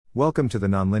Welcome to the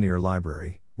Nonlinear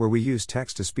Library, where we use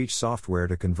text-to-speech software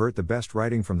to convert the best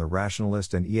writing from the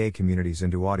rationalist and EA communities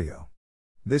into audio.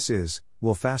 This is,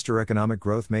 Will Faster Economic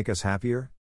Growth Make Us Happier?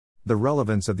 The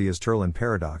Relevance of the Easterlin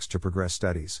Paradox to Progress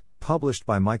Studies, published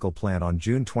by MichaelPlant on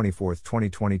June 24,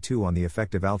 2022 on the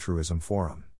Effective Altruism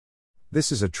Forum.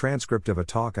 This is a transcript of a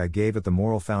talk I gave at the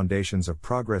Moral Foundations of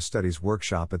Progress Studies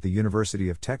workshop at the University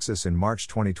of Texas in March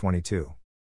 2022.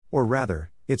 Or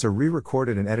rather, it's a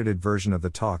re-recorded and edited version of the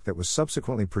talk that was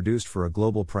subsequently produced for a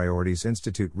Global Priorities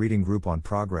Institute reading group on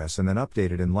progress and then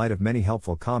updated in light of many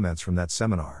helpful comments from that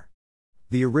seminar.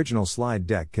 The original slide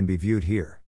deck can be viewed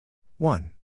here.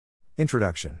 1.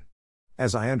 Introduction.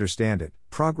 As I understand it,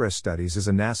 progress studies is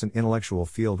a nascent intellectual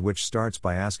field which starts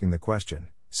by asking the question,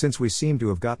 since we seem to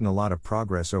have gotten a lot of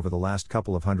progress over the last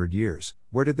couple of hundred years,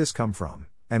 where did this come from,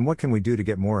 and what can we do to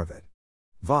get more of it?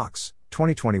 Vox,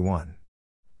 2021.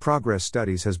 Progress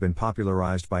studies has been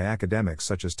popularized by academics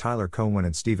such as Tyler Cowen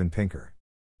and Steven Pinker.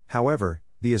 However,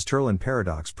 the Easterlin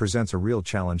Paradox presents a real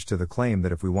challenge to the claim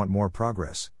that if we want more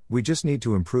progress, we just need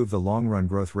to improve the long-run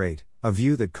growth rate, a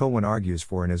view that Cowen argues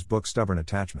for in his book Stubborn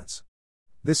Attachments.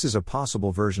 This is a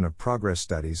possible version of progress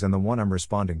studies and the one I'm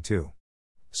responding to.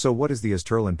 So what is the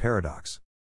Easterlin Paradox?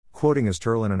 Quoting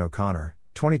Easterlin and O'Connor,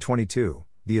 2022,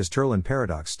 the Easterlin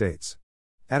Paradox states,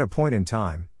 "At a point in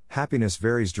time, happiness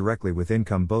varies directly with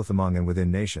income both among and within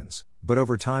nations, but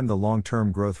over time the long-term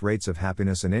growth rates of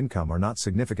happiness and income are not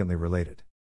significantly related.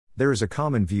 There is a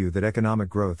common view that economic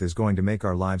growth is going to make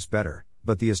our lives better,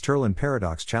 but the Easterlin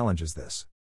Paradox challenges this.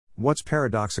 What's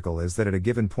paradoxical is that at a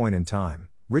given point in time,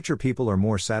 richer people are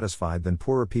more satisfied than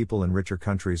poorer people and richer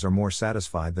countries are more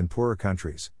satisfied than poorer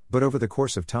countries, but over the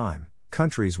course of time,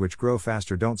 countries which grow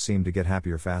faster don't seem to get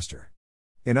happier faster.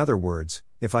 In other words,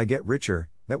 if I get richer,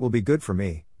 that will be good for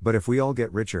me, but if we all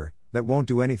get richer, that won't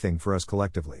do anything for us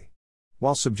collectively."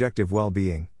 While subjective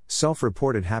well-being,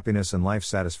 self-reported happiness and life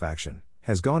satisfaction,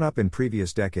 has gone up in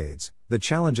previous decades, the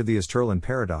challenge of the Easterlin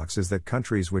Paradox is that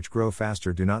countries which grow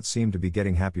faster do not seem to be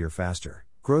getting happier faster.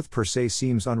 Growth per se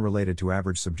seems unrelated to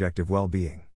average subjective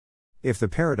well-being. If the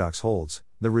paradox holds,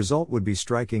 the result would be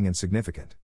striking and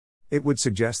significant. It would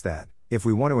suggest that, if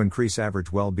we want to increase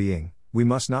average well-being, we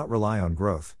must not rely on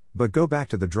growth, but go back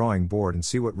to the drawing board and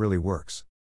see what really works.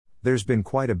 There's been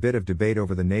quite a bit of debate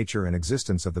over the nature and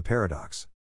existence of the paradox.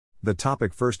 The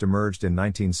topic first emerged in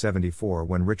 1974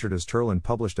 when Richard Easterlin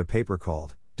published a paper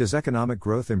called, "Does Economic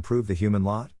Growth Improve the Human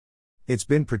Lot?" It's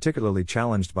been particularly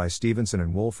challenged by Stevenson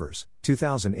and Wolfers,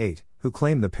 2008, who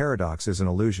claim the paradox is an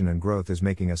illusion and growth is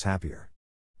making us happier.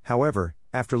 However,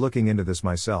 after looking into this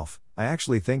myself, I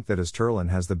actually think that Easterlin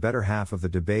has the better half of the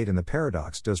debate and the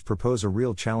paradox does propose a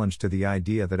real challenge to the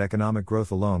idea that economic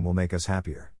growth alone will make us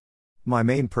happier. My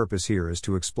main purpose here is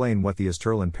to explain what the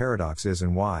Easterlin Paradox is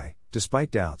and why,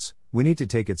 despite doubts, we need to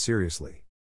take it seriously.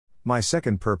 My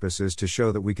second purpose is to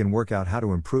show that we can work out how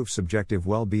to improve subjective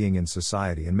well-being in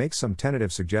society and make some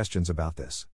tentative suggestions about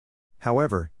this.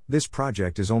 However, this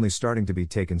project is only starting to be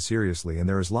taken seriously and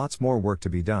there is lots more work to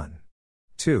be done.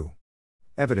 2.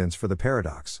 Evidence for the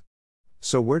paradox.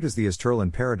 So where does the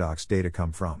Easterlin Paradox data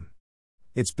come from?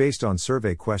 It's based on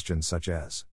survey questions such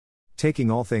as,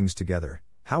 taking all things together,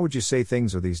 how would you say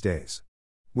things are these days?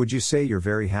 Would you say you're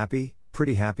very happy,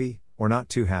 pretty happy, or not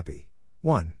too happy?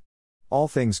 1. All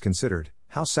things considered,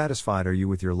 how satisfied are you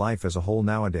with your life as a whole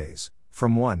nowadays?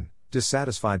 From 1,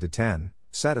 dissatisfied to 10,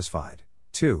 satisfied.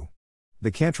 2.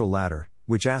 The Cantrell ladder,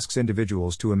 which asks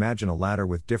individuals to imagine a ladder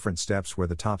with different steps where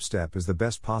the top step is the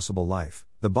best possible life,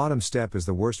 the bottom step is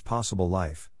the worst possible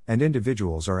life, and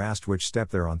individuals are asked which step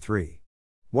they're on. 3.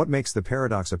 What makes the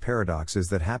paradox a paradox is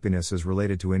that happiness is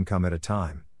related to income at a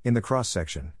time, in the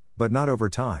cross-section, but not over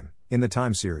time, in the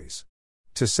time series.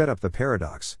 To set up the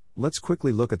paradox, let's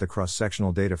quickly look at the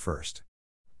cross-sectional data first.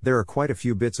 There are quite a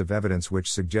few bits of evidence which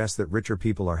suggest that richer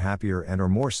people are happier and are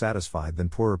more satisfied than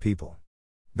poorer people.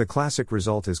 The classic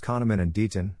result is Kahneman and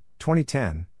Deaton,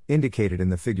 2010, indicated in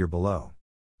the figure below.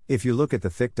 If you look at the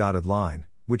thick dotted line,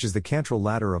 which is the Cantrell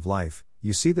ladder of life,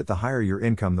 you see that the higher your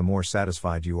income the more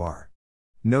satisfied you are.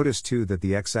 Notice too that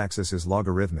the x-axis is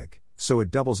logarithmic, so it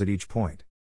doubles at each point.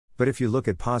 But if you look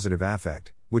at positive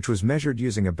affect, which was measured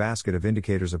using a basket of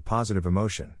indicators of positive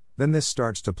emotion, then this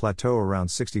starts to plateau around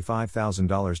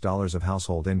 $65,000 of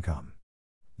household income.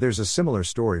 There's a similar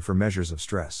story for measures of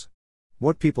stress.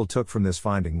 What people took from this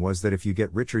finding was that if you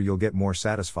get richer you'll get more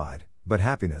satisfied, but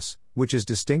happiness, which is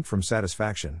distinct from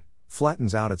satisfaction,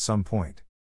 flattens out at some point.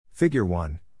 Figure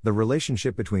 1, the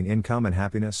relationship between income and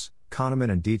happiness,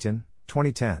 Kahneman and Deaton,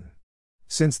 2010.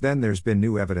 Since then there's been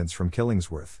new evidence from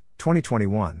Killingsworth,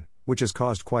 2021, which has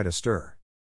caused quite a stir.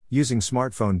 Using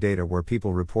smartphone data where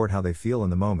people report how they feel in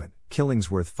the moment,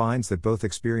 Killingsworth finds that both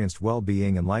experienced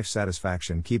well-being and life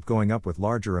satisfaction keep going up with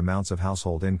larger amounts of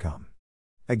household income.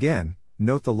 Again,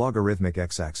 note the logarithmic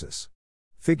x-axis.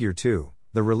 Figure 2,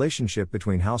 the relationship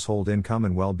between household income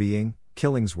and well-being,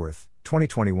 Killingsworth,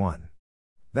 2021.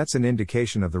 That's an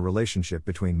indication of the relationship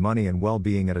between money and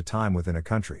well-being at a time within a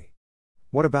country.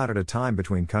 What about at a time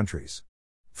between countries?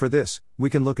 For this, we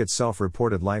can look at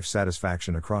self-reported life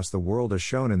satisfaction across the world as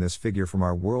shown in this figure from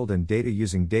our World in Data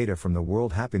using data from the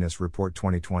World Happiness Report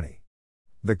 2020.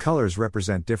 The colors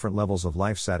represent different levels of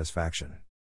life satisfaction.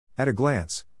 At a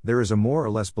glance, there is a more or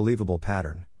less believable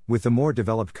pattern, with the more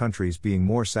developed countries being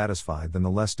more satisfied than the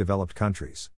less developed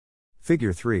countries.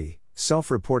 Figure 3,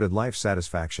 self-reported life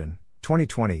satisfaction,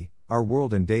 2020, our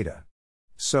World in Data.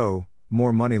 So,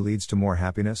 more money leads to more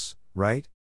happiness, right?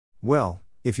 Well,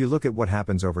 if you look at what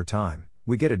happens over time,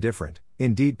 we get a different,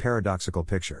 indeed paradoxical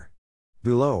picture.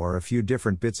 Below are a few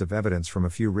different bits of evidence from a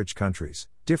few rich countries,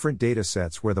 different data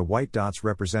sets where the white dots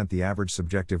represent the average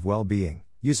subjective well-being,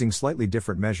 using slightly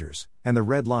different measures, and the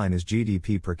red line is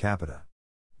GDP per capita.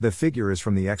 The figure is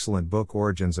from the excellent book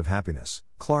Origins of Happiness,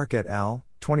 Clark et al.,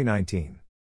 2019.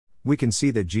 We can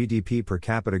see that GDP per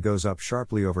capita goes up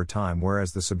sharply over time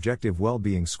whereas the subjective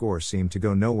well-being scores seem to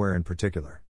go nowhere in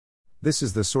particular. This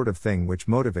is the sort of thing which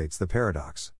motivates the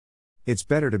paradox. It's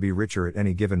better to be richer at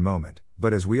any given moment,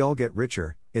 but as we all get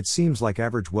richer, it seems like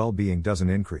average well-being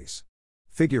doesn't increase.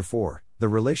 Figure 4, the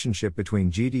relationship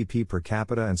between GDP per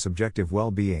capita and subjective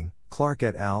well-being, Clark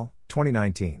et al.,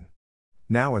 2019.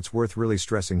 Now it's worth really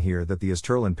stressing here that the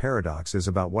Easterlin Paradox is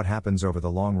about what happens over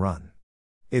the long run.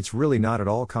 It's really not at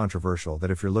all controversial that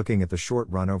if you're looking at the short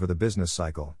run over the business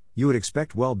cycle, you would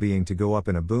expect well-being to go up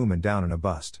in a boom and down in a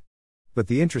bust. But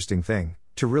the interesting thing,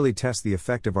 to really test the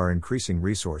effect of our increasing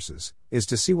resources, is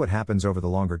to see what happens over the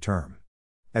longer term.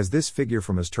 As this figure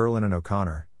from Easterlin and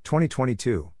O'Connor,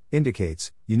 2022,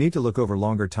 indicates, you need to look over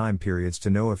longer time periods to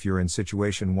know if you're in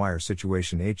situation Y or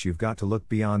situation H. You've got to look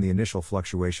beyond the initial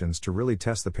fluctuations to really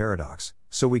test the paradox,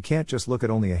 so we can't just look at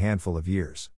only a handful of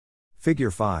years.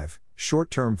 Figure 5,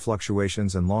 short-term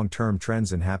fluctuations and long-term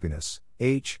trends in happiness,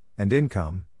 H, and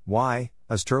income, Y,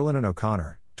 Easterlin and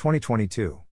O'Connor,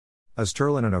 2022.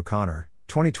 Easterlin and O'Connor,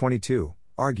 2022,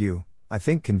 argue, I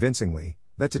think convincingly,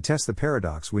 that to test the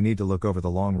paradox we need to look over the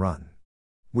long run.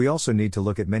 We also need to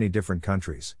look at many different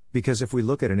countries, because if we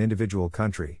look at an individual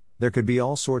country, there could be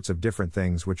all sorts of different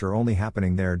things which are only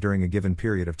happening there during a given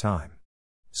period of time.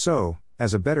 So,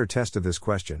 as a better test of this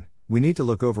question, we need to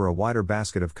look over a wider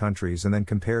basket of countries and then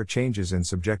compare changes in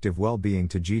subjective well-being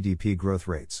to GDP growth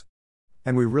rates.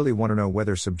 And we really want to know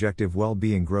whether subjective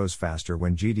well-being grows faster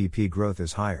when GDP growth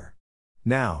is higher.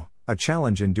 Now, a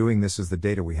challenge in doing this is the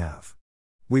data we have.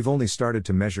 We've only started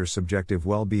to measure subjective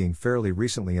well-being fairly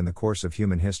recently in the course of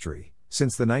human history,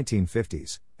 since the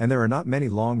 1950s, and there are not many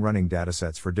long-running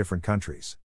datasets for different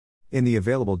countries. In the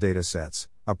available datasets,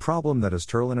 a problem that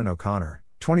Easterlin and O'Connor,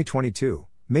 2022,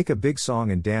 make a big song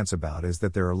and dance about is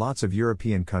that there are lots of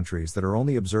European countries that are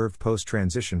only observed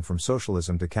post-transition from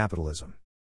socialism to capitalism.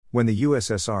 When the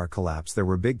USSR collapsed, there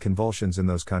were big convulsions in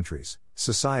those countries.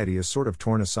 Society is sort of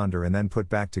torn asunder and then put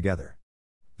back together.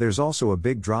 There's also a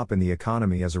big drop in the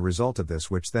economy as a result of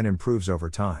this, which then improves over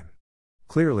time.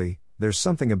 Clearly, there's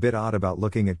something a bit odd about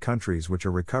looking at countries which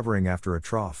are recovering after a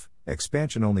trough,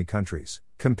 expansion-only countries,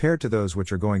 compared to those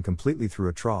which are going completely through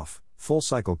a trough,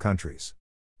 full-cycle countries.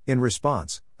 In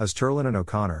response, Easterlin and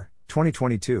O'Connor,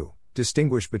 2022,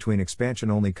 distinguish between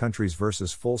expansion-only countries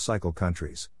versus full-cycle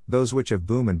countries, those which have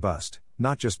boom and bust,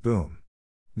 not just boom.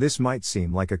 This might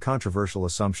seem like a controversial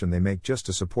assumption they make just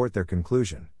to support their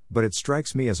conclusion, but it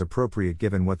strikes me as appropriate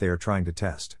given what they are trying to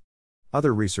test.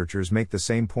 Other researchers make the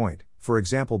same point, for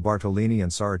example Bartolini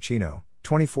and Saracino,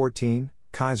 2014,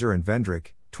 Kaiser and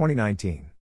Vendrick,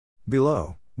 2019.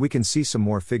 Below, we can see some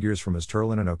more figures from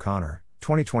Easterlin and O'Connor,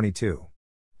 2022.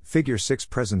 Figure 6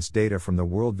 presents data from the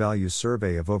World Values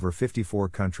Survey of over 54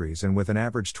 countries and with an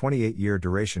average 28-year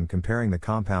duration comparing the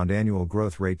compound annual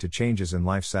growth rate to changes in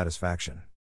life satisfaction.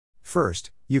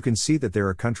 First, you can see that there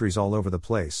are countries all over the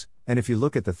place, and if you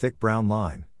look at the thick brown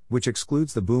line, which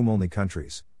excludes the boom-only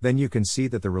countries, then you can see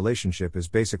that the relationship is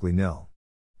basically nil.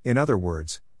 In other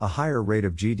words, a higher rate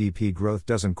of GDP growth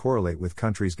doesn't correlate with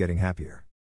countries getting happier.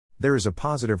 There is a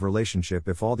positive relationship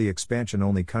if all the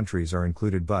expansion-only countries are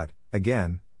included, but,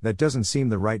 again, that doesn't seem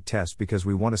the right test because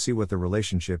we want to see what the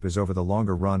relationship is over the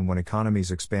longer run when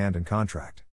economies expand and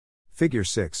contract. Figure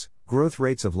 6, growth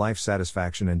rates of life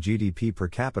satisfaction and GDP per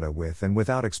capita with and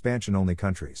without expansion-only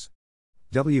countries.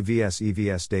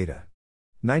 WVS-EVS data.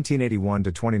 1981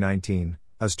 to 2019,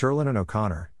 Easterlin and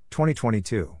O'Connor,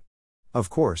 2022. Of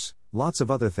course, lots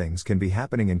of other things can be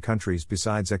happening in countries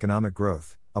besides economic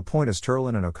growth, a point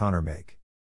Easterlin and O'Connor make.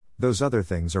 Those other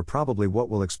things are probably what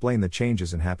will explain the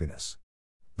changes in happiness.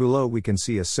 Below we can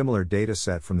see a similar data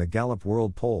set from the Gallup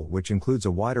World Poll, which includes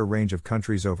a wider range of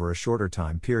countries over a shorter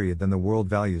time period than the World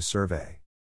Values Survey.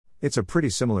 It's a pretty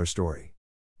similar story.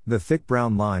 The thick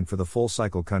brown line for the full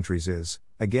cycle countries is,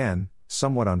 again,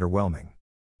 somewhat underwhelming.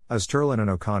 Easterlin and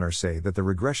O'Connor say that the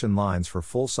regression lines for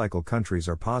full cycle countries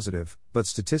are positive, but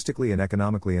statistically and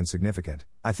economically insignificant.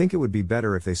 I think it would be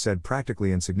better if they said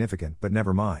practically insignificant, but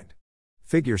never mind.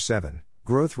 Figure 7.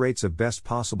 Growth rates of best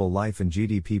possible life and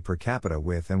GDP per capita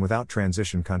with and without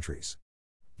transition countries.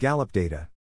 Gallup data.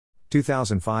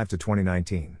 2005 to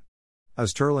 2019.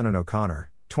 Easterlin and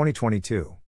O'Connor,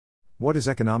 2022. What does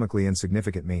economically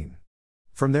insignificant mean?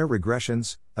 From their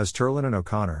regressions, Easterlin and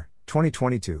O'Connor,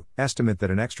 2022, estimate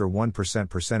that an extra 1%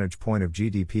 percentage point of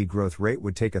GDP growth rate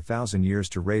would take 1,000 years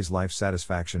to raise life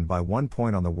satisfaction by 1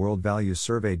 point on the World Values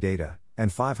Survey data,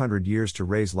 and 500 years to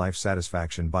raise life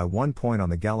satisfaction by 1 point on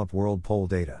the Gallup World Poll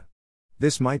data.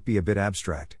 This might be a bit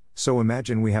abstract, so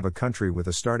imagine we have a country with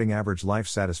a starting average life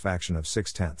satisfaction of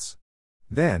 0.6.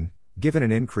 Then, given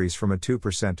an increase from a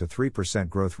 2% to 3%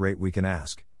 growth rate, we can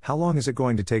ask, how long is it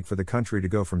going to take for the country to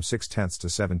go from 0.6 to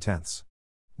 0.7?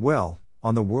 Well,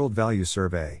 on the World Value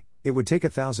Survey, it would take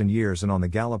 1,000 years, and on the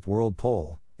Gallup World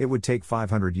Poll, it would take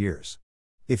 500 years.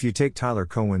 If you take Tyler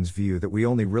Cowen's view that we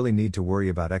only really need to worry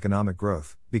about economic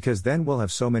growth, because then we'll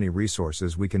have so many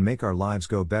resources we can make our lives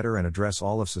go better and address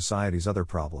all of society's other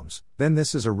problems, then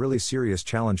this is a really serious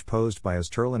challenge posed by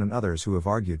Easterlin and others who have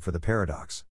argued for the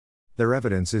paradox. Their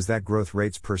evidence is that growth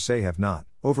rates per se have not,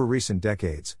 over recent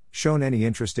decades, shown any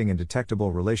interesting and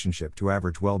detectable relationship to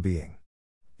average well-being.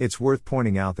 It's worth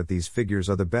pointing out that these figures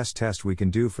are the best test we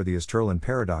can do for the Easterlin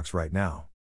paradox right now.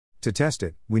 To test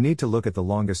it, we need to look at the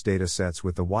longest data sets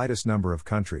with the widest number of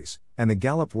countries, and the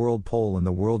Gallup World Poll and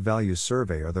the World Values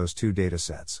Survey are those two data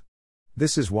sets.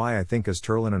 This is why I think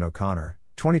Easterlin and O'Connor,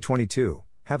 2022,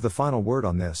 have the final word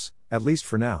on this, at least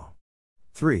for now.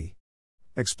 3.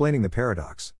 Explaining the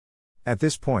paradox. At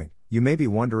this point, you may be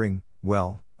wondering,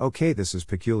 well, okay, this is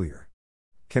peculiar.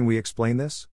 Can we explain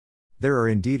this? There are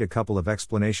indeed a couple of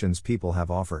explanations people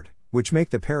have offered, which make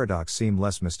the paradox seem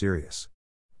less mysterious.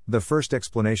 The first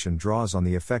explanation draws on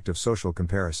the effect of social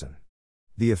comparison.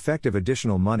 The effect of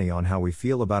additional money on how we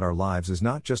feel about our lives is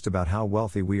not just about how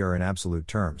wealthy we are in absolute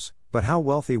terms, but how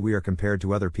wealthy we are compared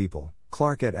to other people.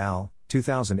 Clark et al.,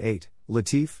 2008,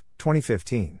 Latif,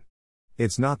 2015.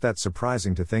 It's not that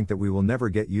surprising to think that we will never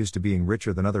get used to being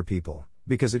richer than other people,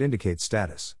 because it indicates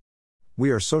status. We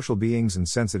are social beings and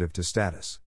sensitive to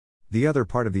status. The other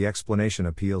part of the explanation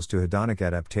appeals to hedonic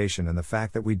adaptation and the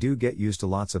fact that we do get used to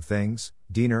lots of things.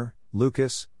 Diener,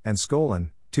 Lucas, and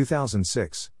Skolin,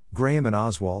 2006, Graham and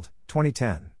Oswald,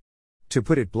 2010. To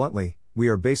put it bluntly, we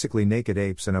are basically naked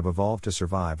apes and have evolved to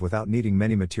survive without needing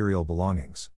many material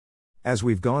belongings. As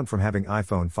we've gone from having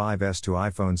iPhone 5S to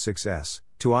iPhone 6S,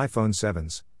 to iPhone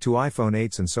 7s, to iPhone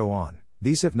 8s and so on,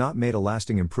 these have not made a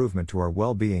lasting improvement to our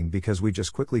well-being because we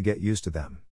just quickly get used to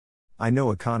them. I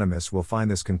know economists will find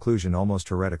this conclusion almost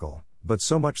heretical, but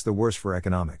so much the worse for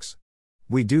economics.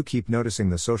 We do keep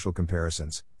noticing the social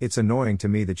comparisons. It's annoying to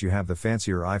me that you have the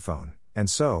fancier iPhone, and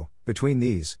so, between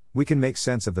these, we can make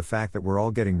sense of the fact that we're all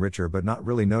getting richer but not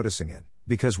really noticing it,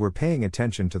 because we're paying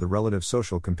attention to the relative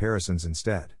social comparisons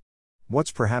instead.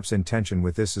 What's perhaps in tension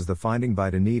with this is the finding by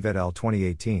Deneve et al.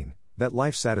 2018, that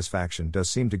life satisfaction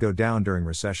does seem to go down during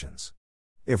recessions.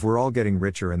 If we're all getting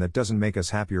richer and that doesn't make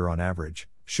us happier on average,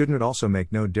 shouldn't it also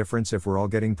make no difference if we're all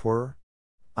getting poorer?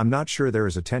 I'm not sure there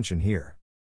is a tension here.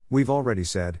 We've already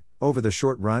said, over the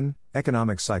short run,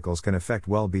 economic cycles can affect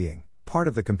well-being. Part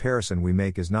of the comparison we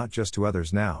make is not just to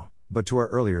others now, but to our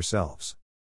earlier selves.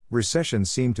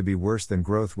 Recessions seem to be worse than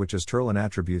growth, which Easterlin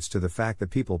attributes to the fact that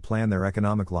people plan their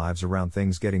economic lives around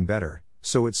things getting better,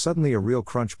 so it's suddenly a real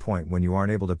crunch point when you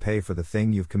aren't able to pay for the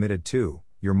thing you've committed to,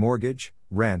 your mortgage,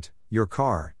 rent, your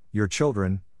car, your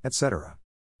children, etc.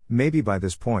 Maybe by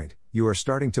this point, you are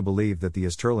starting to believe that the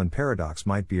Easterlin paradox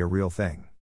might be a real thing.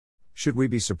 Should we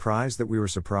be surprised that we were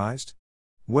surprised?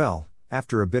 Well,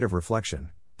 after a bit of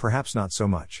reflection, perhaps not so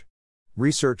much.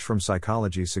 Research from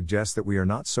psychology suggests that we are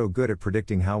not so good at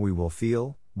predicting how we will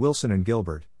feel. Wilson and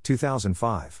Gilbert,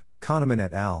 2005, Kahneman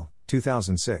et al.,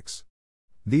 2006.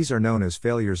 These are known as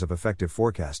failures of effective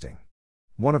forecasting.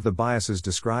 One of the biases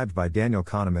described by Daniel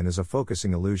Kahneman is a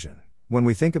focusing illusion. When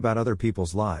we think about other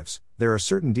people's lives, there are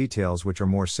certain details which are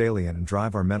more salient and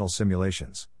drive our mental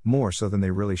simulations, more so than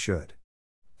they really should.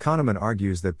 Kahneman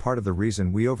argues that part of the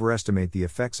reason we overestimate the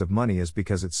effects of money is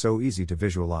because it's so easy to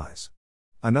visualize.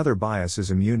 Another bias is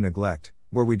immune neglect,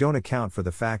 where we don't account for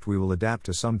the fact we will adapt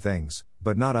to some things,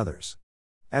 but not others.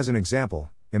 As an example,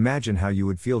 imagine how you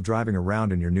would feel driving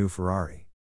around in your new Ferrari.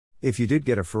 If you did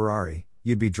get a Ferrari,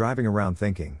 you'd be driving around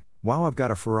thinking, wow, I've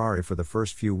got a Ferrari for the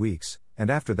first few weeks, and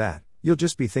after that, you'll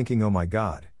just be thinking, oh my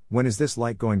god, when is this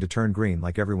light going to turn green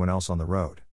like everyone else on the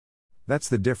road? That's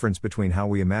the difference between how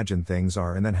we imagine things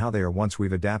are and then how they are once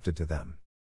we've adapted to them.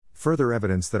 Further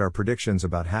evidence that our predictions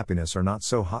about happiness are not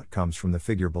so hot comes from the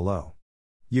figure below.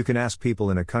 You can ask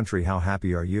people in a country, how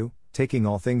happy are you, taking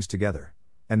all things together,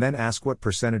 and then ask what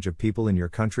percentage of people in your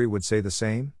country would say the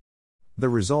same? The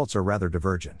results are rather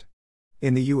divergent.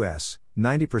 In the US,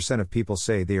 90% of people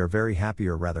say they are very happy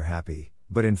or rather happy,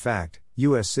 but in fact,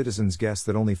 US citizens guess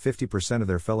that only 50% of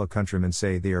their fellow countrymen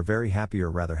say they are very happy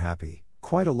or rather happy,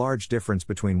 quite a large difference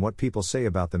between what people say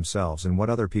about themselves and what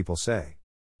other people say.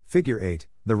 Figure 8,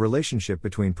 the relationship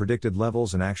between predicted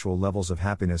levels and actual levels of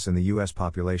happiness in the US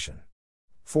population.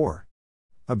 4.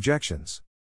 Objections.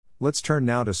 Let's turn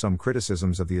now to some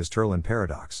criticisms of the Easterlin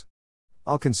Paradox.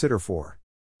 I'll consider 4.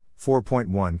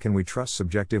 4.1 Can we trust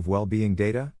subjective well-being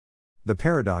data? The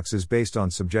paradox is based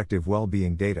on subjective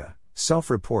well-being data,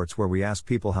 self-reports where we ask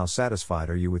people how satisfied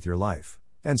are you with your life,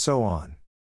 and so on.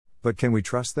 But can we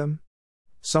trust them?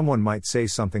 Someone might say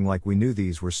something like, we knew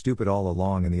these were stupid all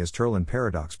along and the Easterlin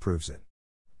Paradox proves it.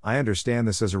 I understand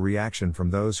this as a reaction from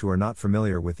those who are not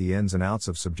familiar with the ins and outs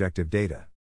of subjective data.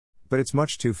 But it's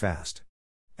much too fast.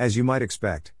 As you might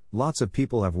expect, lots of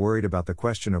people have worried about the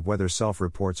question of whether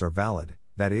self-reports are valid,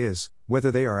 that is,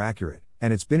 whether they are accurate,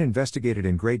 and it's been investigated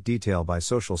in great detail by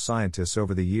social scientists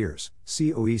over the years.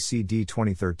 See OECD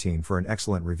 2013 for an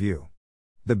excellent review.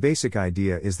 The basic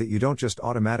idea is that you don't just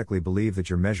automatically believe that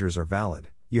your measures are valid,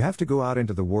 you have to go out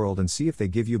into the world and see if they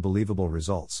give you believable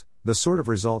results, the sort of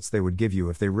results they would give you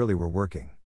if they really were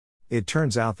working. It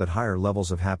turns out that higher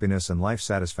levels of happiness and life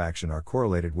satisfaction are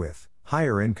correlated with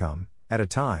higher income, at a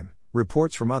time,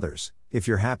 reports from others, if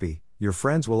you're happy, your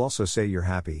friends will also say you're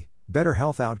happy, better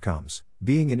health outcomes,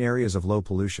 being in areas of low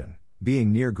pollution,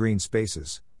 being near green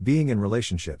spaces, being in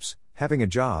relationships, having a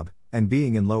job, and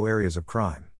being in low areas of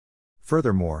crime.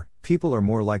 Furthermore, people are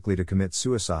more likely to commit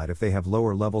suicide if they have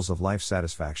lower levels of life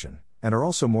satisfaction, and are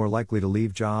also more likely to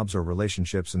leave jobs or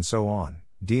relationships and so on.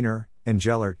 Diener,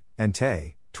 Engelert, and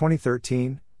Tay,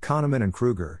 2013, Kahneman and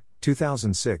Kruger,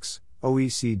 2006,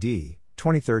 OECD,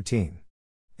 2013.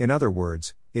 In other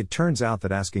words, it turns out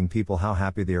that asking people how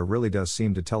happy they are really does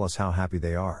seem to tell us how happy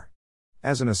they are.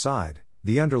 As an aside,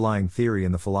 the underlying theory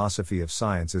in the philosophy of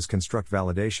science is construct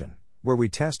validation, where we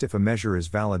test if a measure is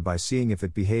valid by seeing if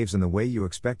it behaves in the way you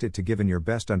expect it to given your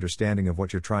best understanding of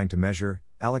what you're trying to measure.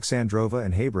 Alexandrova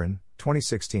and Habron,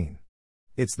 2016.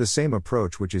 It's the same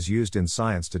approach which is used in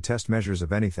science to test measures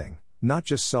of anything, not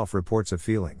just self-reports of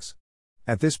feelings.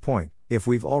 At this point, if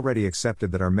we've already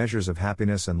accepted that our measures of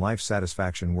happiness and life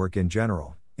satisfaction work in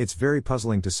general, it's very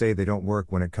puzzling to say they don't work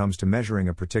when it comes to measuring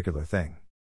a particular thing.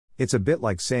 It's a bit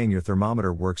like saying your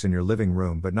thermometer works in your living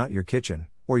room but not your kitchen,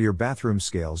 or your bathroom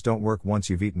scales don't work once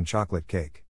you've eaten chocolate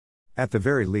cake. At the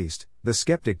very least, the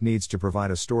skeptic needs to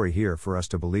provide a story here for us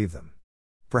to believe them.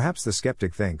 Perhaps the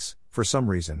skeptic thinks, for some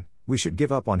reason, we should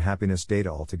give up on happiness data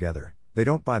altogether. They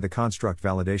don't buy the construct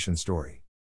validation story.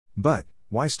 But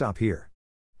why stop here?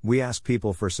 We ask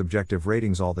people for subjective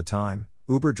ratings all the time: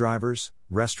 Uber drivers,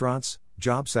 restaurants,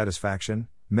 job satisfaction,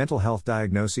 mental health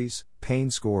diagnoses, pain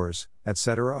scores,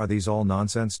 etc. Are these all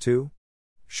nonsense too?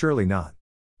 Surely not.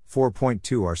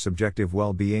 4.2 Are subjective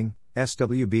well-being,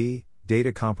 SWB,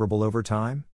 data comparable over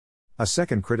time? A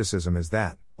second criticism is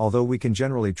that, although we can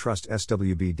generally trust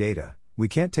SWB data, we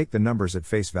can't take the numbers at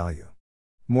face value.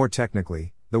 More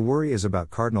technically, the worry is about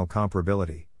cardinal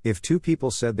comparability. If two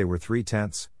people said they were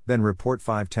 3/10, then report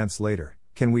 5/10 later,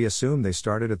 can we assume they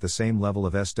started at the same level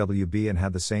of SWB and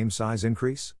had the same size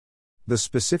increase? The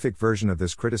specific version of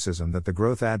this criticism that the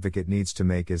growth advocate needs to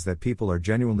make is that people are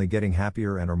genuinely getting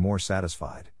happier and are more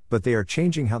satisfied, but they are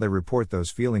changing how they report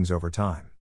those feelings over time.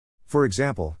 For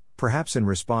example, perhaps in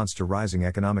response to rising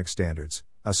economic standards,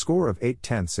 a score of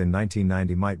 0.8 in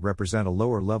 1990 might represent a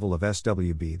lower level of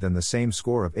SWB than the same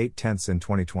score of 0.8 in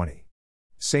 2020.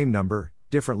 Same number,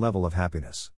 different level of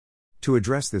happiness. To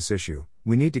address this issue,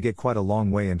 we need to get quite a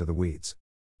long way into the weeds.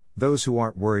 Those who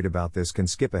aren't worried about this can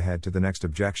skip ahead to the next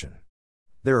objection.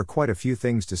 There are quite a few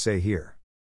things to say here.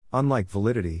 Unlike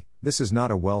validity, this is not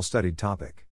a well-studied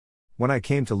topic. When I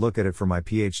came to look at it for my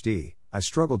PhD, I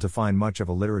struggled to find much of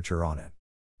a literature on it.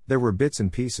 There were bits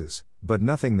and pieces, but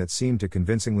nothing that seemed to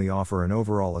convincingly offer an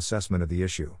overall assessment of the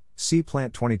issue. See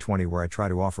Plant 2020 where I try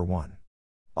to offer one.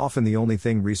 Often the only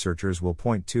thing researchers will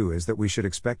point to is that we should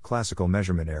expect classical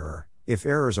measurement error. If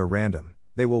errors are random,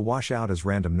 they will wash out as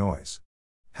random noise.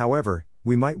 However,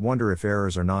 we might wonder if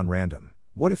errors are non-random.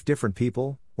 What if different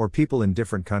people, or people in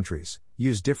different countries,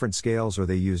 use different scales or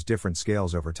they use different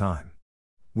scales over time?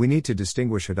 We need to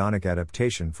distinguish hedonic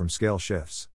adaptation from scale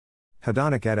shifts.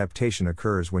 Hedonic adaptation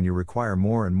occurs when you require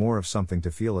more and more of something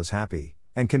to feel as happy,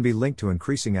 and can be linked to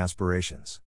increasing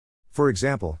aspirations. For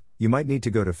example, you might need to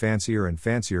go to fancier and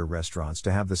fancier restaurants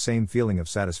to have the same feeling of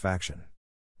satisfaction.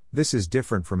 This is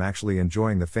different from actually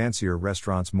enjoying the fancier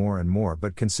restaurants more and more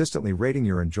but consistently rating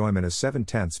your enjoyment as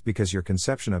 7/10 because your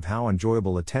conception of how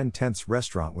enjoyable a 10/10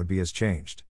 restaurant would be has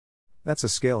changed. That's a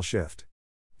scale shift.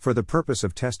 For the purpose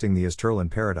of testing the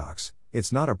Easterlin Paradox,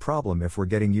 it's not a problem if we're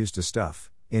getting used to stuff.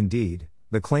 Indeed,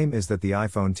 the claim is that the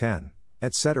iPhone 10,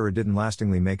 etc. didn't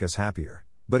lastingly make us happier,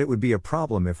 but it would be a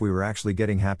problem if we were actually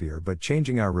getting happier but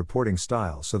changing our reporting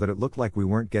style so that it looked like we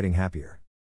weren't getting happier.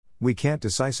 We can't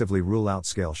decisively rule out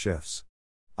scale shifts.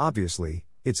 Obviously,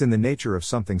 it's in the nature of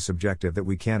something subjective that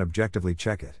we can't objectively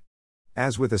check it.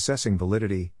 As with assessing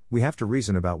validity, we have to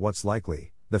reason about what's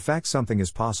likely. The fact something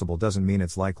is possible doesn't mean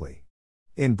it's likely.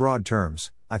 In broad terms,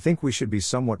 I think we should be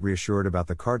somewhat reassured about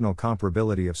the cardinal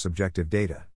comparability of subjective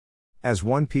data. As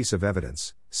one piece of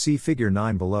evidence, see Figure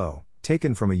 9 below,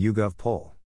 taken from a YouGov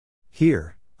poll.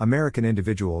 Here, American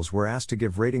individuals were asked to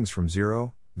give ratings from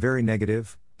 0, very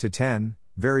negative, to 10,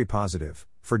 very positive,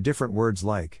 for different words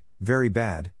like very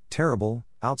bad, terrible,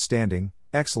 outstanding,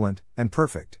 excellent, and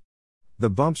perfect. The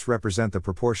bumps represent the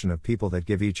proportion of people that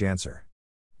give each answer.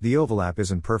 The overlap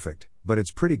isn't perfect, but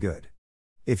it's pretty good.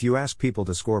 If you ask people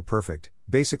to score perfect,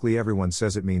 basically everyone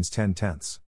says it means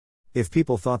 10/10. If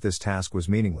people thought this task was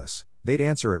meaningless, they'd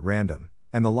answer at random,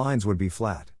 and the lines would be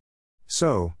flat.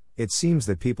 So, it seems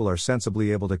that people are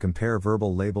sensibly able to compare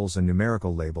verbal labels and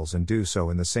numerical labels and do so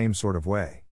in the same sort of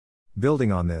way.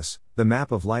 Building on this, the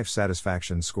map of life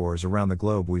satisfaction scores around the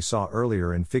globe we saw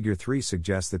earlier in Figure 3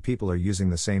 suggests that people are using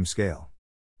the same scale.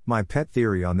 My pet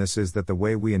theory on this is that the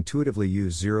way we intuitively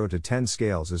use 0 to 10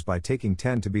 scales is by taking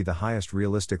 10 to be the highest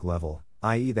realistic level,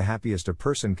 i.e. the happiest a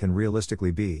person can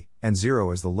realistically be, and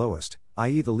 0 as the lowest,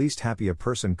 i.e. the least happy a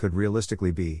person could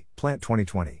realistically be. Plant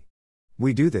 2020.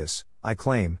 We do this, I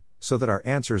claim, so that our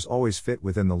answers always fit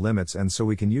within the limits and so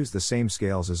we can use the same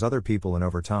scales as other people and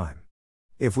over time.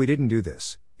 If we didn't do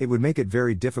this, it would make it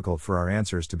very difficult for our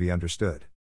answers to be understood.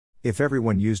 If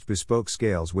everyone used bespoke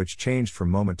scales which changed from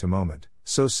moment to moment,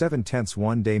 so 7/10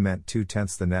 one day meant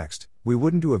 2/10 the next, we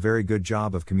wouldn't do a very good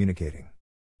job of communicating.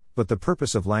 But the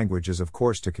purpose of language is of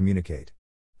course to communicate.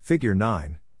 Figure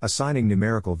 9, assigning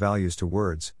numerical values to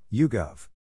words, YouGov.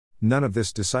 None of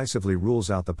this decisively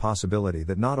rules out the possibility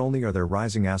that not only are there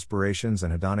rising aspirations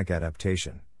and hedonic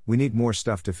adaptation, we need more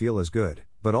stuff to feel as good,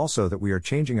 but also that we are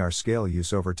changing our scale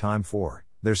use over time.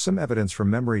 There's some evidence from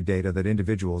memory data that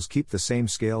individuals keep the same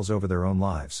scales over their own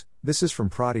lives. This is from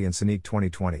Prati and Sonique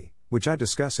 2020, which I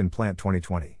discuss in Plant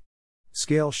 2020.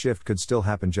 Scale shift could still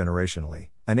happen generationally.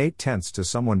 An 8/10 to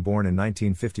someone born in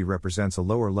 1950 represents a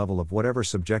lower level of whatever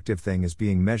subjective thing is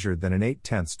being measured than an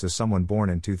 8/10 to someone born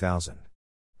in 2000.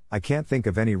 I can't think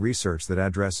of any research that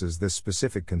addresses this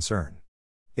specific concern.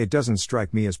 It doesn't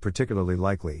strike me as particularly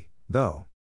likely, though.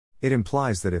 It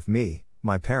implies that if me,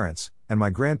 my parents, and my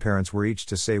grandparents were each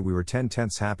to say we were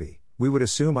 10/10 happy, we would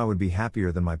assume I would be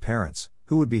happier than my parents,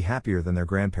 who would be happier than their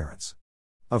grandparents.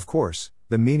 Of course,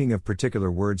 the meaning of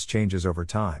particular words changes over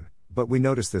time, but we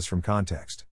notice this from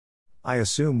context. I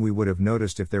assume we would have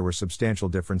noticed if there were substantial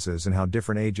differences in how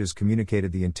different ages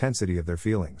communicated the intensity of their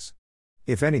feelings.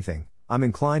 If anything, I'm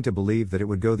inclined to believe that it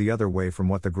would go the other way from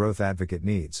what the growth advocate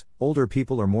needs. Older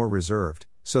people are more reserved,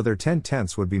 so their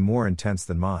 10/10 would be more intense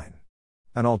than mine.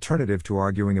 An alternative to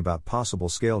arguing about possible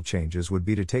scale changes would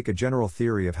be to take a general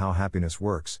theory of how happiness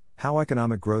works, how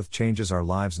economic growth changes our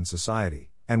lives and society,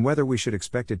 and whether we should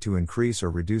expect it to increase or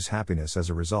reduce happiness as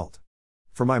a result.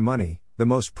 For my money, the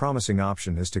most promising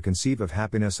option is to conceive of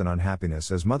happiness and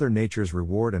unhappiness as Mother Nature's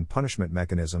reward and punishment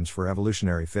mechanisms for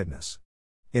evolutionary fitness.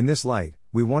 In this light,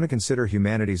 we want to consider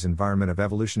humanity's environment of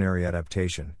evolutionary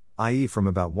adaptation, i.e. from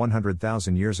about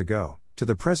 100,000 years ago, to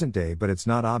the present day, but it's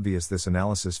not obvious this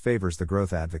analysis favors the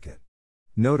growth advocate.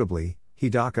 Notably,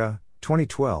 Hidaka,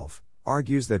 2012,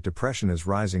 argues that depression is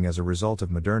rising as a result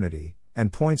of modernity,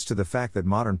 and points to the fact that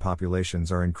modern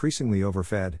populations are increasingly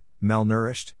overfed,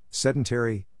 malnourished,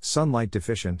 sedentary, sunlight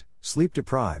deficient, sleep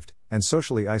deprived, and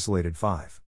socially isolated.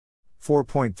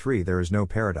 4.3 There is no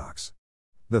paradox.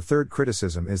 The third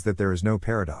criticism is that there is no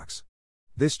paradox.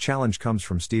 This challenge comes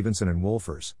from Stevenson and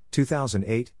Wolfers,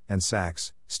 2008, and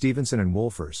Sachs, Stevenson and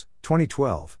Wolfers,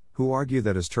 2012, who argue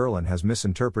that Easterlin has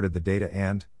misinterpreted the data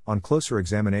and, on closer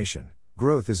examination,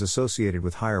 growth is associated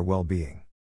with higher well-being.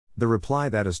 The reply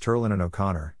that Easterlin and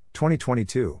O'Connor,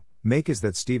 2022, make is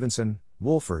that Stevenson,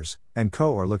 Wolfers, and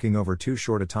co. are looking over too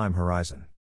short a time horizon.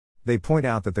 They point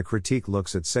out that the critique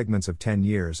looks at segments of 10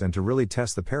 years, and to really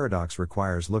test the paradox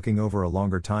requires looking over a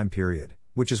longer time period,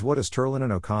 which is what Easterlin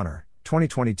and O'Connor,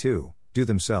 2022, do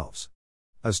themselves.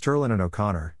 Easterlin and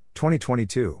O'Connor,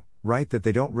 2022, write that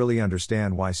they don't really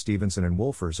understand why Stevenson and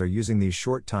Wolfers are using these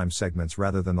short time segments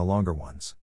rather than the longer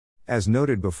ones. As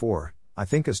noted before, I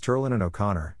think Easterlin and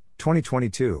O'Connor,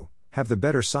 2022, have the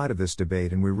better side of this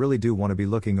debate, and we really do want to be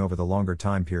looking over the longer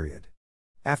time period.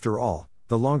 After all,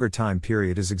 the longer time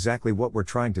period is exactly what we're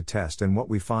trying to test, and what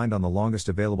we find on the longest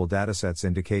available datasets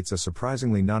indicates a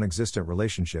surprisingly non-existent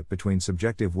relationship between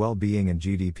subjective well-being and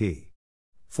GDP.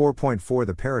 4.4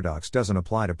 The paradox doesn't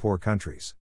apply to poor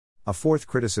countries. A fourth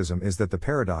criticism is that the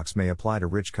paradox may apply to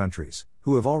rich countries,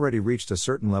 who have already reached a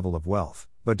certain level of wealth,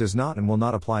 but does not and will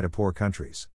not apply to poor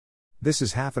countries. This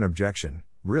is half an objection,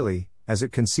 really, as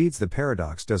it concedes the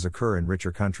paradox does occur in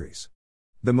richer countries.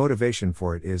 The motivation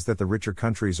for it is that the richer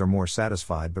countries are more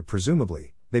satisfied, but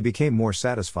presumably, they became more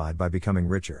satisfied by becoming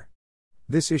richer.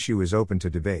 This issue is open to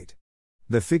debate.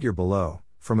 The figure below,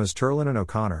 from Easterlin and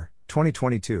O'Connor,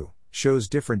 2022, shows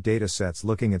different data sets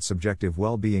looking at subjective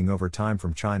well-being over time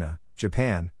from China,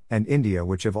 Japan, and India,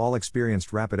 which have all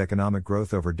experienced rapid economic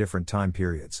growth over different time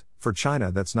periods. For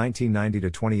China, that's 1990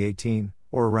 to 2018,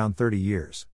 or around 30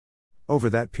 years. Over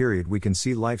that period, we can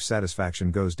see life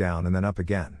satisfaction goes down and then up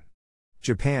again.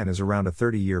 Japan is around a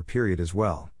 30-year period as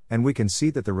well, and we can see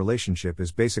that the relationship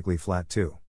is basically flat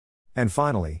too. And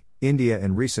finally, India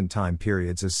in recent time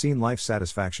periods has seen life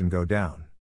satisfaction go down.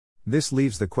 This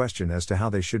leaves the question as to how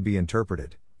they should be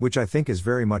interpreted, which I think is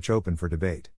very much open for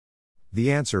debate.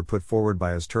 The answer put forward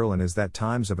by Easterlin is that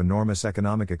times of enormous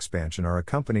economic expansion are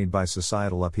accompanied by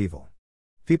societal upheaval.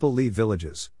 People leave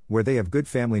villages, where they have good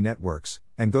family networks,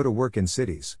 and go to work in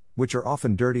cities, which are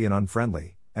often dirty and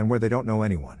unfriendly, and where they don't know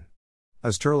anyone.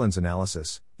 Easterlin's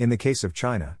analysis, in the case of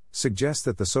China, suggests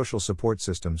that the social support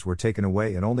systems were taken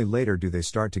away and only later do they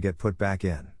start to get put back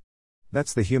in.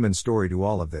 That's the human story to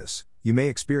all of this. You may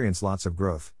experience lots of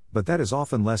growth, but that is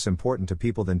often less important to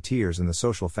people than tears in the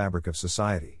social fabric of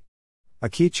society. A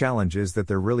key challenge is that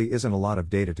there really isn't a lot of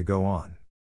data to go on.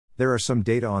 There are some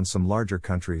data on some larger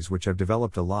countries which have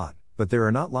developed a lot, but there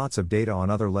are not lots of data on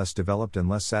other less developed and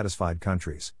less satisfied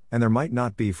countries, and there might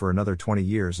not be for another 20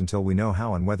 years until we know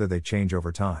how and whether they change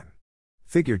over time.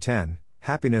 Figure 10,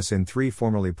 Happiness in 3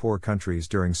 formerly poor countries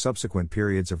during subsequent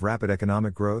periods of rapid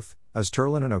economic growth,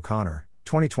 Easterlin and O'Connor,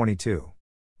 2022.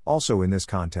 Also in this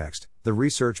context, the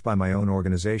research by my own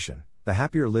organization, the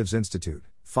Happier Lives Institute,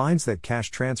 finds that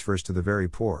cash transfers to the very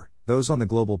poor, those on the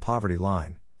global poverty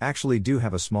line, actually do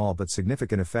have a small but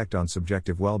significant effect on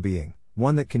subjective well-being,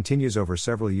 one that continues over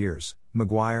several years.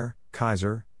 Maguire,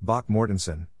 Kaiser,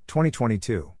 Bach-Mortensen,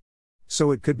 2022.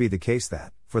 So it could be the case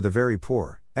that, for the very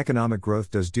poor, economic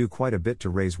growth does do quite a bit to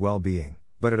raise well-being,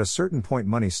 but at a certain point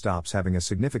money stops having a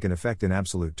significant effect in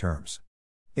absolute terms.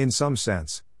 In some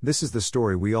sense, this is the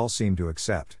story we all seem to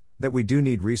accept, that we do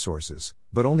need resources,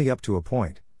 but only up to a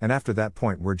point, and after that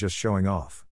point we're just showing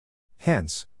off.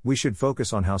 Hence, we should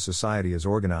focus on how society is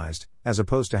organized, as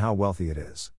opposed to how wealthy it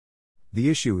is. The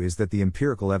issue is that the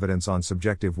empirical evidence on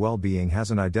subjective well-being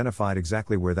hasn't identified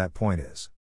exactly where that point is.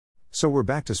 So we're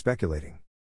back to speculating.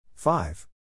 5.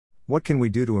 What can we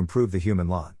do to improve the human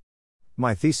lot?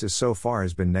 My thesis so far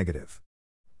has been negative.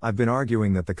 I've been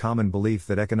arguing that the common belief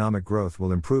that economic growth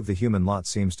will improve the human lot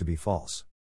seems to be false.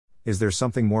 Is there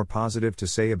something more positive to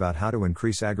say about how to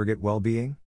increase aggregate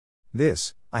well-being?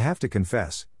 This, I have to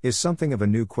confess, is something of a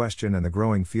new question, and the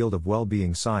growing field of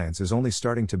well-being science is only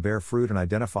starting to bear fruit and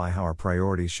identify how our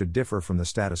priorities should differ from the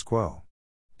status quo.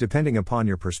 Depending upon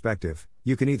your perspective,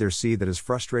 you can either see that as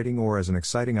frustrating or as an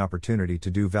exciting opportunity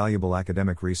to do valuable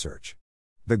academic research.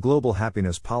 The Global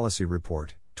Happiness Policy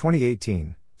Report,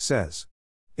 2018, says,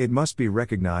 it must be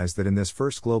recognized that in this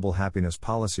first Global Happiness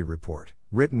Policy Report,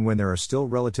 written when there are still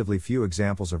relatively few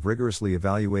examples of rigorously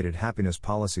evaluated happiness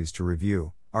policies to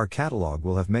review, our catalog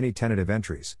will have many tentative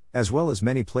entries, as well as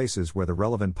many places where the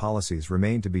relevant policies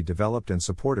remain to be developed and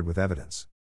supported with evidence.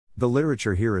 The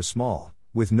literature here is small,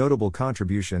 with notable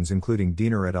contributions including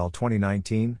Diener et al.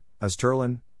 2019,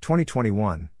 Easterlin,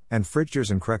 2021, and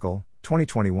Fritjers and Krekel,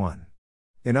 2021.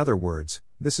 In other words,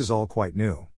 this is all quite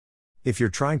new. If you're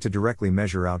trying to directly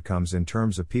measure outcomes in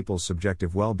terms of people's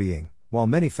subjective well-being, while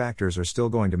many factors are still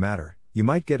going to matter, you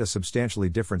might get a substantially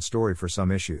different story for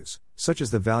some issues, such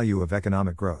as the value of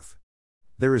economic growth.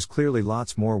 There is clearly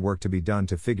lots more work to be done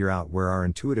to figure out where our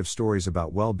intuitive stories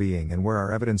about well-being and where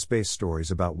our evidence-based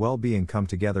stories about well-being come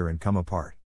together and come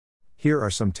apart. Here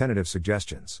are some tentative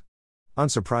suggestions.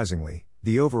 Unsurprisingly,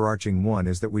 the overarching one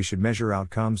is that we should measure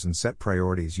outcomes and set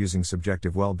priorities using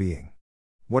subjective well-being.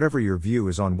 Whatever your view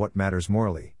is on what matters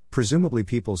morally, presumably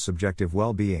people's subjective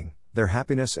well-being, their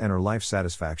happiness and/or life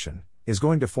satisfaction, is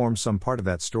going to form some part of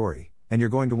that story, and you're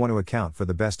going to want to account for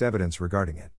the best evidence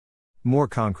regarding it. More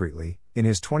concretely, in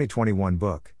his 2021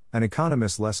 book, An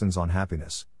Economist's Lessons on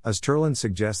Happiness, Easterlin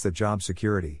suggests that job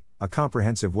security, a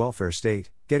comprehensive welfare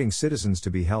state, getting citizens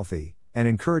to be healthy, and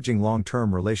encouraging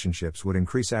long-term relationships would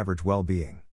increase average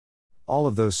well-being. All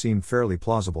of those seem fairly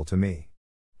plausible to me.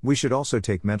 We should also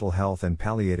take mental health and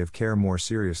palliative care more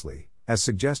seriously, as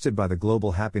suggested by the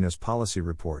Global Happiness Policy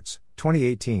Reports,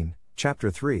 2018, Chapter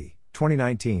 3,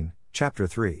 2019, Chapter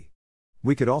 3.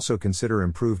 We could also consider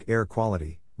improved air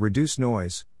quality, reduced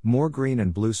noise, more green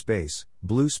and blue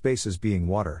spaces being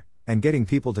water, and getting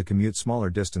people to commute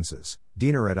smaller distances,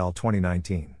 Diener et al.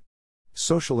 2019.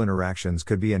 Social interactions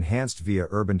could be enhanced via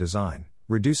urban design,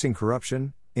 reducing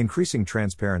corruption, increasing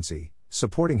transparency,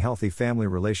 supporting healthy family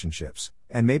relationships,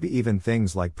 and maybe even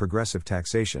things like progressive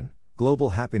taxation,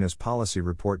 Global Happiness Policy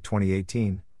Report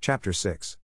 2018, Chapter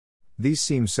 6. These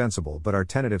seem sensible but are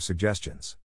tentative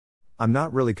suggestions. I'm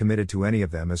not really committed to any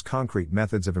of them as concrete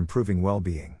methods of improving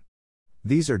well-being.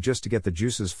 These are just to get the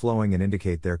juices flowing and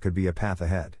indicate there could be a path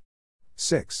ahead.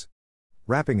 6.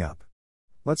 Wrapping up.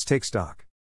 Let's take stock.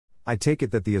 I take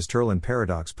it that the Easterlin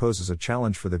Paradox poses a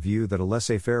challenge for the view that a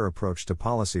laissez-faire approach to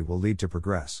policy will lead to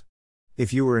progress.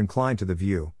 If you were inclined to the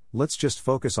view, let's just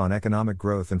focus on economic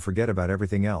growth and forget about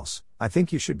everything else, I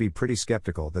think you should be pretty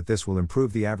skeptical that this will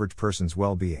improve the average person's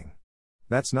well-being.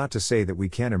 That's not to say that we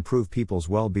can't improve people's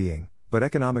well-being, but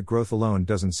economic growth alone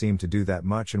doesn't seem to do that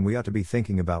much, and we ought to be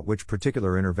thinking about which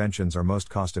particular interventions are most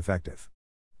cost-effective.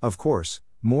 Of course,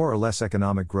 more or less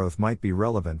economic growth might be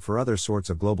relevant for other sorts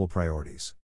of global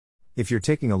priorities. If you're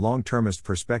taking a long-termist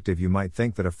perspective, you might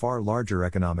think that a far larger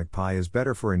economic pie is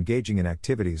better for engaging in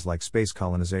activities like space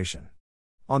colonization.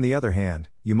 On the other hand,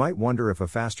 you might wonder if a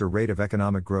faster rate of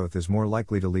economic growth is more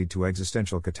likely to lead to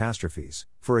existential catastrophes,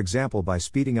 for example by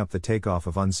speeding up the takeoff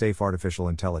of unsafe artificial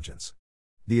intelligence.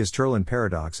 The Easterlin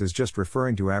Paradox is just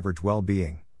referring to average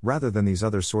well-being, rather than these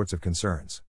other sorts of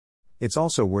concerns. It's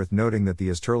also worth noting that the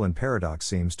Easterlin Paradox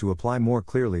seems to apply more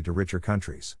clearly to richer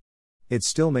countries. It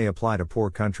still may apply to poor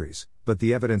countries, but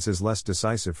the evidence is less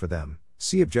decisive for them.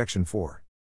 See Objection 4.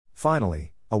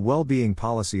 Finally, a well-being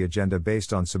policy agenda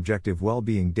based on subjective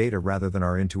well-being data rather than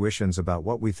our intuitions about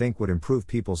what we think would improve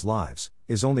people's lives,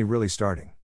 is only really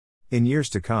starting. In years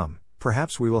to come,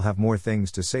 perhaps we will have more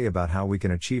things to say about how we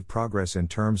can achieve progress in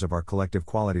terms of our collective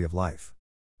quality of life.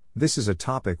 This is a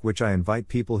topic which I invite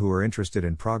people who are interested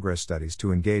in progress studies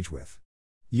to engage with.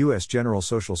 U.S. General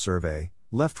Social Survey,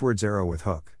 leftwards arrow with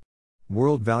hook.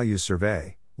 World Values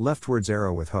Survey, leftwards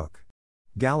arrow with hook.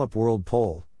 Gallup World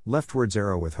Poll, leftwards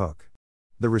arrow with hook.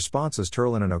 The response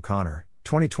Easterlin and O'Connor,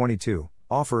 2022,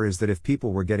 offer is that if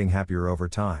people were getting happier over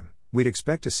time, we'd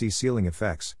expect to see ceiling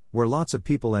effects, where lots of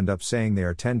people end up saying they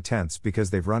are 10/10ths because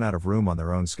they've run out of room on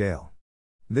their own scale.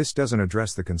 This doesn't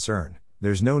address the concern.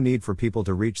 There's no need for people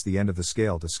to reach the end of the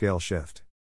scale to scale shift.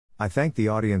 I thank the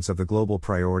audience of the Global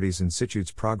Priorities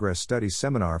Institute's Progress Studies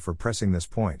seminar for pressing this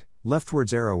point,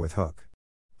 leftwards arrow with hook.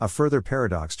 A further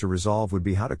paradox to resolve would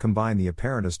be how to combine the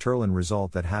apparent Easterlin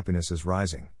result that happiness is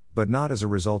rising, but not as a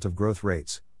result of growth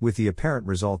rates, with the apparent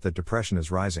result that depression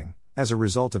is rising, as a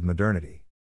result of modernity.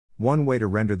 One way to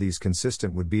render these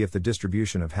consistent would be if the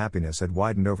distribution of happiness had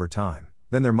widened over time,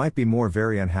 then there might be more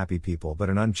very unhappy people but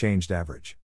an unchanged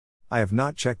average. I have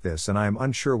not checked this and I am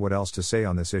unsure what else to say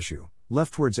on this issue,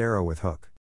 leftwards arrow with hook.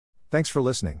 Thanks for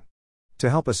listening. To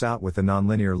help us out with the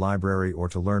Nonlinear Library or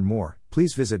to learn more,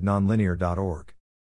 please visit nonlinear.org.